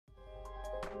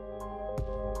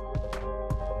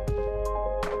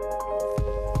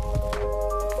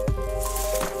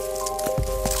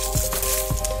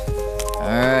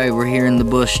Alright, we're here in the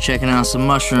bush checking out some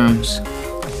mushrooms.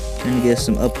 Trying to get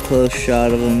some up close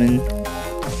shot of them in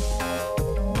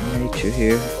nature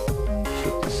here.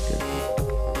 Check this guy.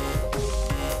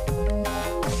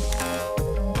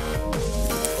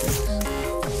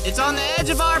 It's on the edge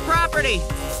of our property.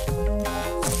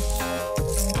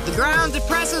 The ground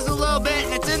depresses a little bit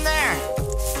and it's in there.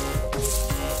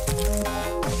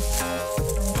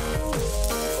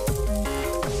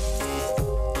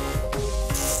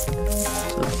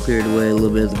 So I've cleared away a little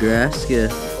bit of the grass.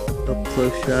 Get a up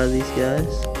close shot of these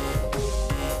guys.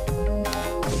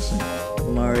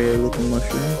 Some Mario looking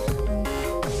mushrooms.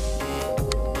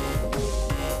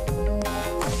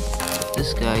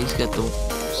 This guy, he's got the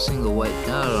single white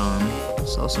dot on him.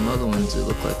 Saw some other ones that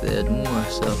looked like they had more,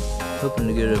 so hoping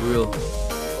to get a real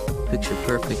picture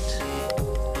perfect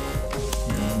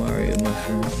Mario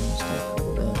mushroom. Let's take a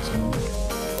couple dots on it.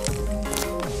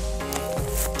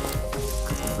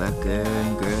 Couple back there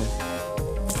and grab.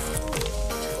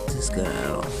 Check this guy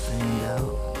out, all fanned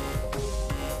out.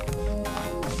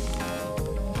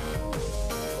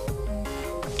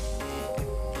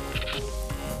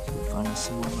 Finding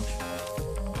some more mushrooms.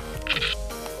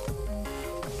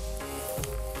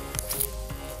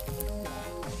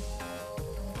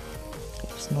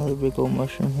 Another big old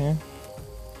mushroom here.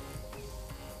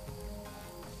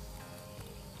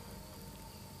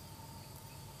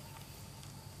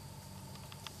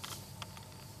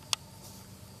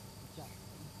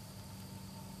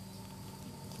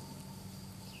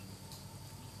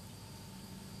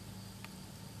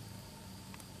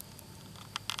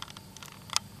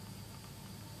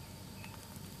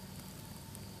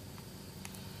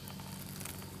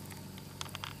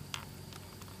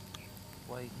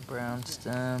 White and brown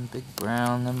stem, big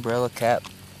brown umbrella cap.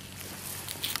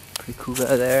 Pretty cool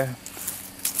guy there.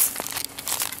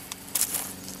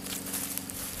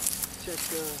 Check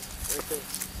right there.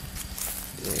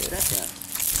 Yeah. That guy.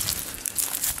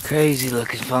 Crazy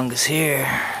looking fungus here.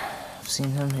 I've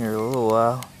seen him here a little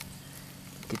while.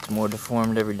 Gets more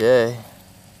deformed every day.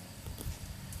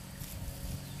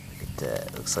 Look at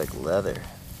that, looks like leather.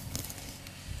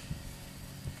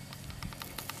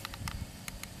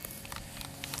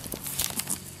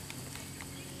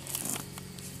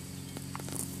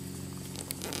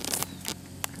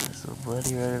 So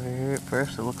bloody right over here. At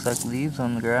first it looks like leaves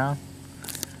on the ground.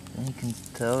 Then you can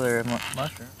tell they're a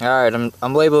mushroom. Alright,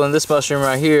 I'm labeling this mushroom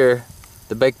right here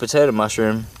the baked potato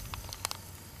mushroom.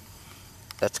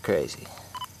 That's crazy.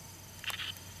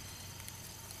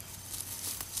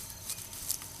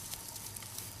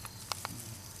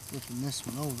 Flipping this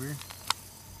one over.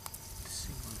 Let's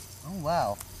see what, oh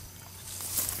wow.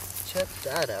 Check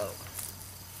that out.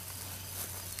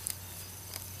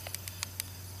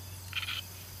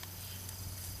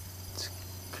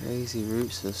 Crazy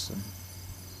root system.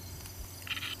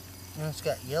 And it's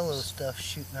got yellow stuff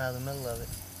shooting out of the middle of it.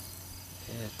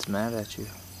 Yeah, it's mad at you.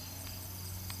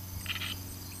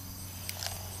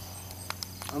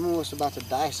 I'm almost about to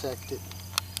dissect it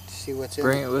to see what's in it.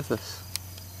 Bring it with us.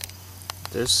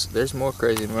 There's more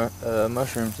crazy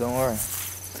mushrooms, don't worry.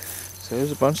 So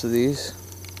there's a bunch of these.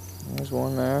 There's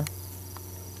one there.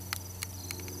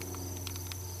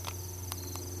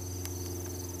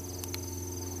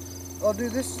 Oh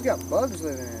dude, this has got bugs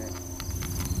living in it.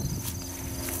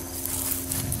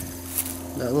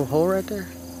 That little hole right there?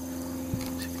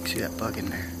 See that bug in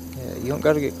there? Yeah, you don't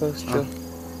gotta get close, Joe.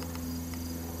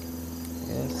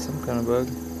 Yeah, it's some kind of bug.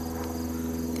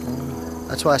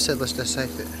 That's why I said let's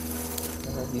dissect it.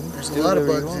 There's a lot of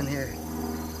bugs in here.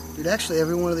 Dude, actually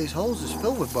every one of these holes is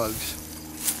filled with bugs.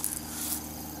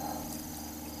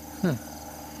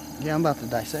 Yeah, I'm about to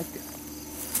dissect it.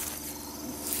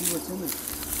 See what's in it.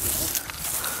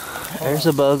 There's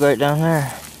a bug right down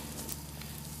there.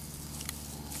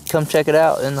 Come check it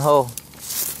out in the hole.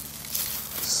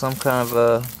 Some kind of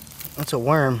a... That's a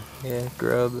worm. Yeah,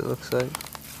 grub it looks like.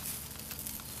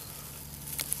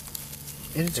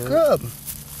 It's a grub.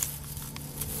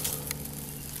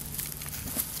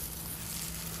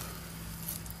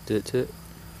 Do it to it.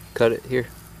 Cut it. Here.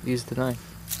 Use the knife.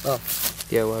 Oh.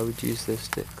 Yeah, why would you use those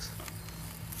sticks?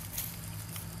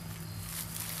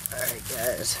 Alright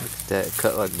guys. Look at that.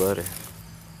 Cut like butter.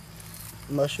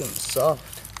 Mushroom is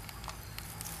soft.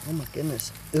 Oh my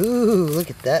goodness. Ooh, look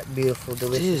at that beautiful,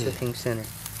 delicious looking center.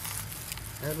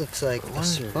 That looks like a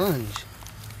sponge.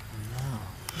 No.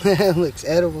 That looks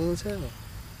edible as hell.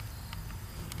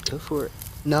 Go for it.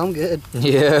 No, I'm good.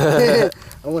 Yeah.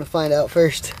 I want to find out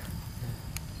first.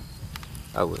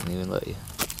 I wouldn't even let you.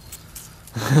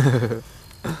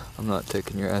 I'm not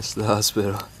taking your ass to the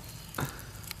hospital.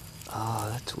 Oh,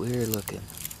 that's weird looking.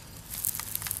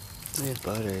 It's like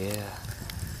butter, yeah.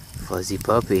 Fuzzy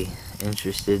puppy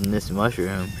interested in this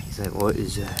mushroom. He's like, what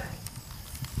is that?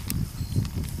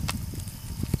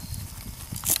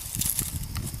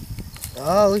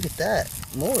 Oh, look at that.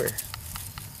 More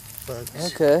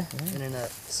bugs. Okay. In and up.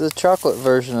 It's the chocolate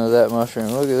version of that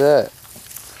mushroom. Look at that.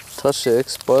 Touched it,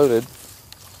 exploded.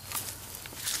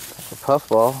 Like a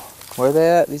puffball. Where are they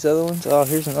at, these other ones? Oh,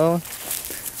 here's another one.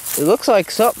 It looks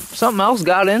like something else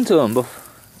got into them.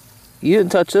 You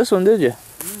didn't touch this one, did you?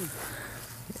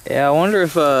 Yeah, I wonder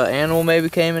if an animal maybe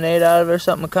came and ate out of it or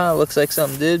something. It kind of looks like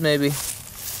something did maybe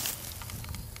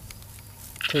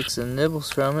take some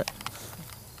nibbles from it.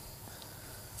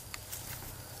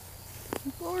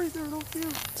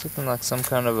 It's looking like some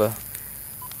kind of a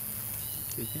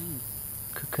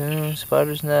cocoon,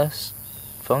 spider's nest,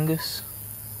 fungus.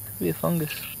 Could be a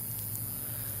fungus.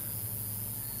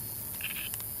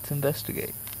 Let's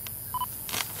investigate.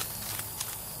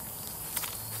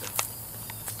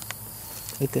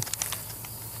 Right there.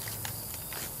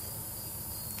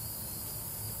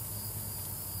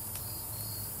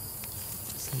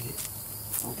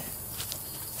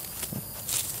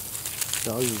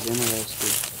 Doggy's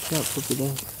interested. Yeah, flip it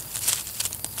down.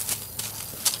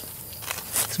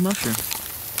 It's a mushroom.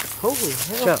 Holy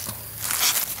hell. Shout.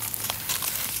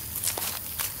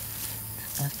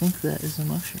 I think that is a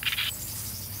mushroom.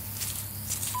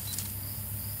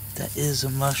 That is a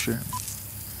mushroom.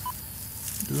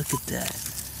 Look at that.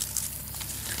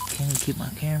 Can't even keep my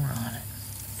camera on it.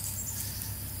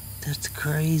 That's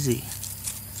crazy.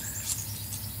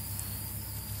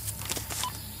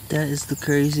 That is the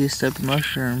craziest type of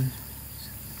mushroom.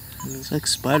 It's like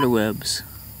spider webs.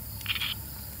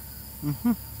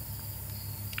 Mm-hmm.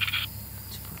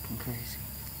 It's fucking crazy.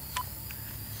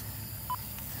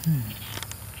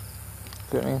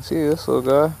 Couldn't even see this little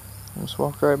guy. Just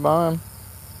walked right by him.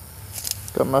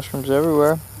 Got mushrooms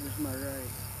everywhere. Where's my right?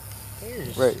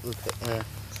 There's Right. Look at,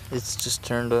 It's just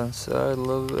turned inside a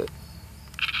little bit.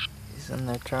 He's in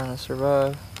there trying to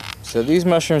survive. So these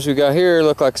mushrooms we got here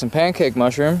look like some pancake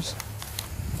mushrooms.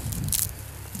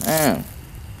 Man.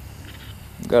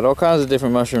 We've got all kinds of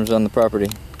different mushrooms on the property.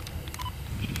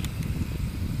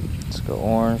 Let's go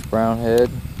orange, brown head.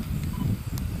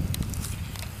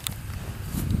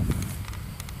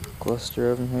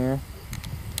 Cluster of them here.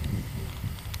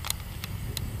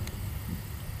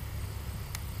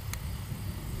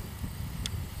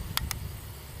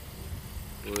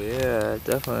 Well, yeah, it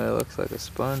definitely looks like a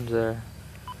sponge there.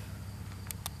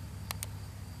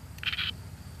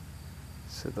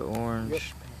 So the orange. Yep.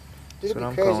 That's It'd what be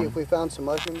I'm crazy calling. if we found some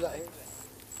mushrooms out here.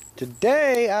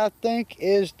 Today, I think,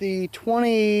 is the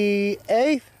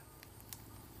 28th.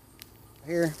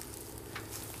 Here.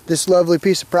 This lovely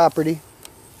piece of property.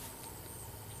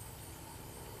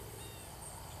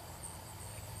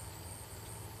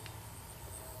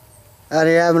 Out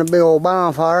here having a big old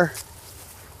bonfire.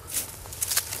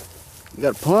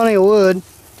 Got plenty of wood.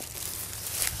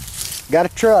 Got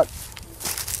a truck.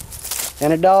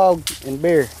 And a dog and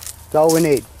beer. That's all we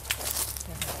need.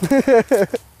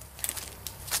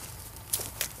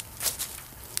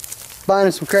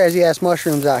 Finding some crazy ass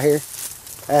mushrooms out here.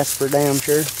 That's for damn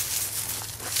sure.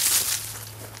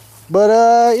 But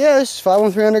yeah, this is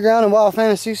 513 Underground and Wild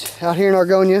Fantasies out here in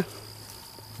Argonia.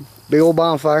 Big old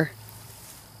bonfire.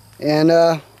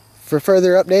 And for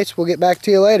further updates, we'll get back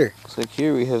to you later. Looks like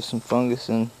here we have some fungus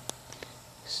in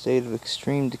a state of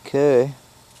extreme decay.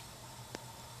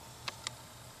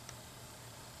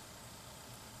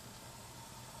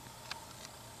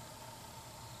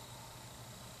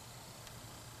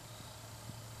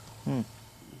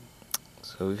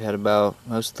 So we've had about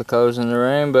most of the colors in the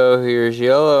rainbow. Here's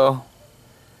yellow.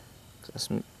 Got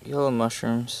some yellow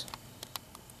mushrooms.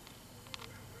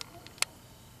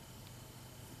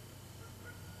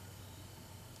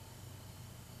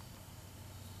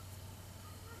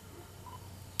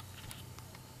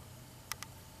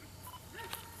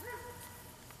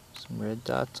 Some red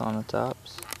dots on the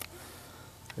tops.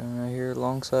 And right here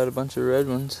alongside a bunch of red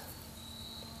ones.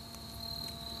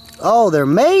 Oh, they're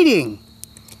mating!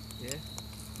 Yeah?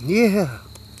 Yeah.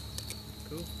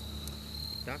 Cool.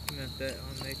 Document that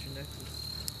on Nature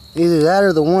Nexus. Either that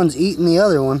or the one's eating the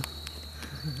other one.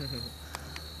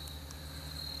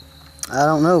 I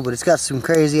don't know, but it's got some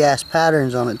crazy ass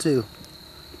patterns on it too.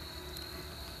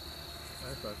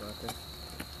 That's right there.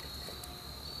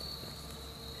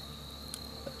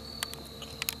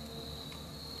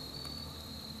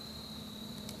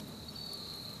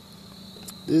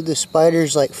 Dude, the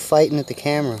spider's like fighting at the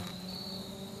camera.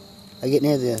 I get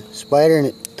near the spider and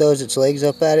it throws its legs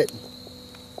up at it.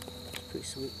 It's pretty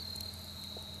sweet.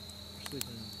 Sleeping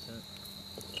in the tent.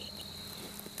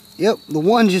 Yep, the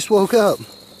one just woke up.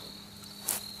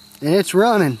 And it's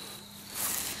running.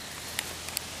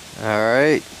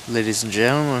 Alright, ladies and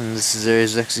gentlemen, this is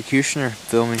Aries Executioner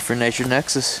filming for Nature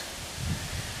Nexus.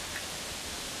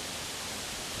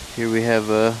 Here we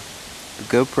have a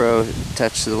GoPro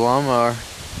attached to the lawnmower.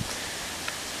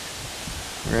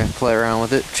 We're going to play around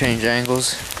with it, change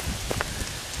angles,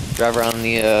 drive around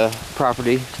the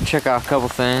property to check out a couple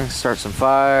things, start some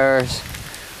fires.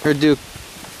 We're going to do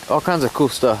all kinds of cool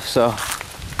stuff, so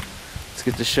let's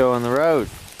get the show on the road.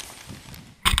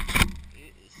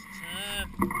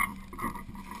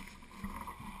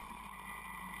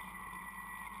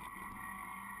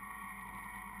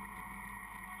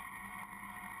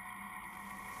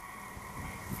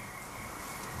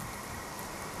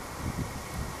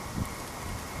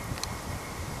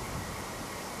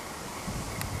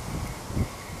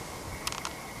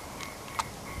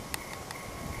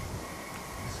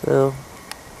 So,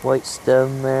 white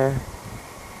stem there,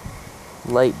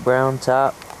 light brown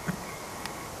top.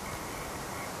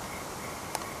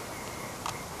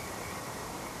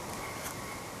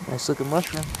 Nice looking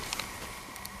mushroom.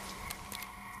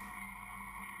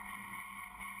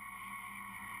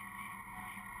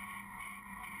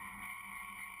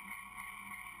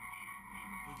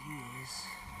 Big he is.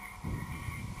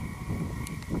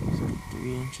 It's like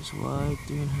 3 inches wide,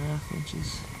 3.5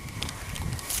 inches.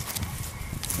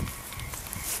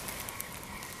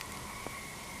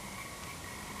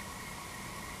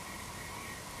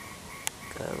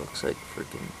 That looks like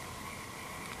freaking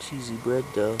cheesy bread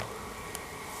dough.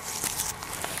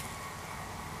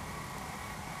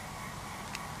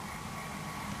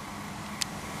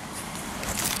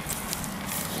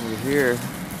 Over here,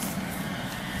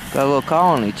 got a little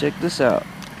colony. Check this out.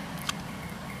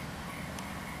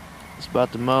 It's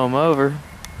about to mow them over.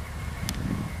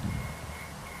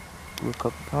 A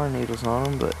couple pine needles on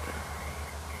them, but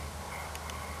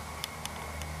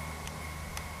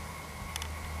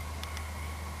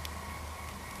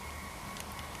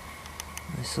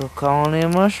nice little colony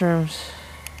of mushrooms.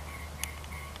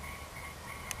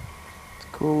 It's a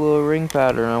cool little ring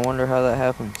pattern. I wonder how that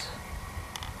happens.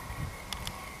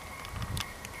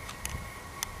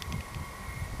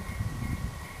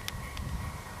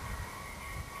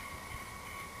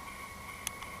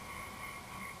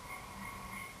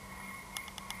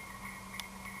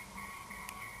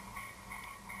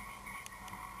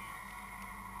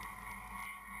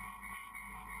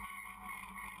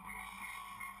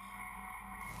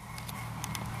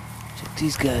 Check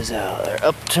these guys out. They're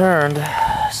upturned,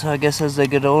 so I guess as they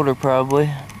get older,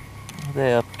 probably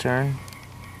they upturn.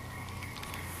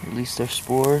 At least their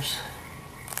spores.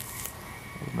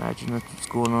 I imagine that's what's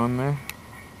going on there.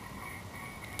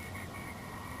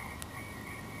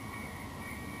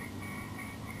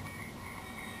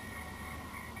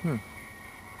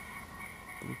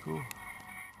 Pretty cool.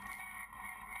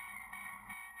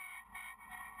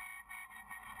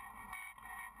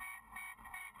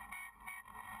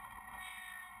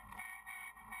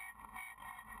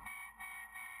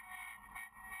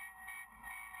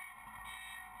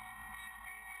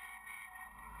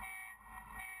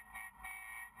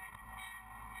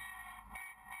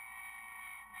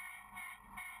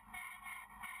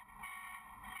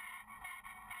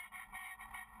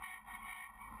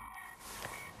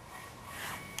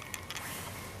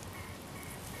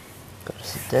 Got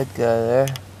us a dead guy there.